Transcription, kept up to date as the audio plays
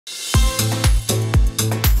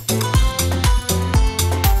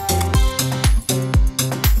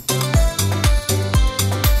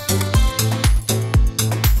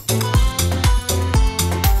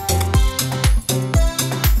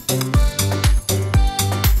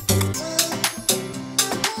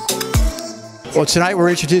Well, tonight we're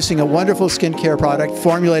introducing a wonderful skincare product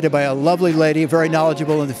formulated by a lovely lady, very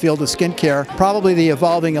knowledgeable in the field of skincare, probably the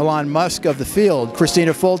evolving Elon Musk of the field,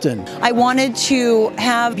 Christina Fulton. I wanted to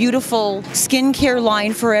have a beautiful skincare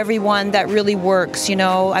line for everyone that really works. You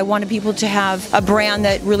know, I wanted people to have a brand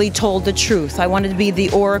that really told the truth. I wanted to be the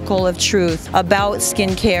oracle of truth about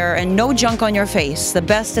skincare and no junk on your face, the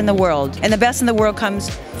best in the world. And the best in the world comes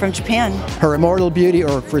from Japan. Her Immortal Beauty,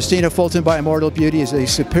 or Christina Fulton by Immortal Beauty, is a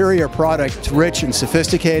superior product, rich and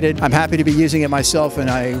sophisticated. I'm happy to be using it myself, and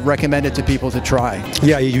I recommend it to people to try.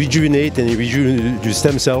 Yeah, it rejuvenates and it rejuvenates your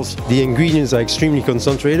stem cells. The ingredients are extremely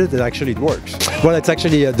concentrated, and actually it works. Well, it's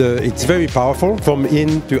actually it's very powerful from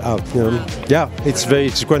in to out. You know? Yeah, it's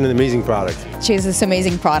quite an amazing product. She has this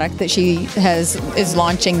amazing product that she is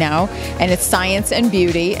launching now, and it's science and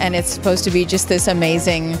beauty, and it's supposed to be just this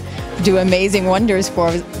amazing, do amazing wonders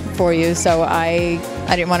for you. So I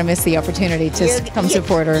didn't want to miss the opportunity to come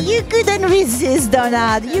support her. You couldn't resist,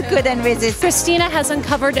 Donna. You couldn't resist. Christina has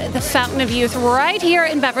uncovered the fountain of youth right here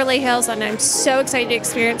in Beverly Hills, and I'm so excited to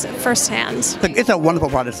experience it firsthand. It's a wonderful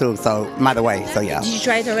product too, so by the way, so yeah. Did you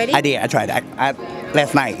try it already? I did, I tried it.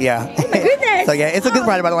 Last night, yeah. Oh my goodness. So yeah, it's a good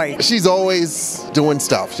product, by the way. She's always doing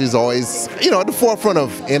stuff. She's always, at the forefront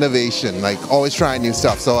of innovation, like always trying new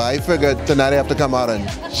stuff. So I figured tonight I have to come out and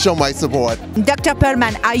show my support. Dr.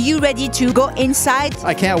 Perlman, are you ready to go inside?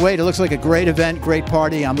 I can't wait. It looks like a great event, great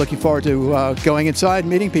party. I'm looking forward to going inside and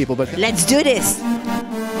meeting people. But let's do this.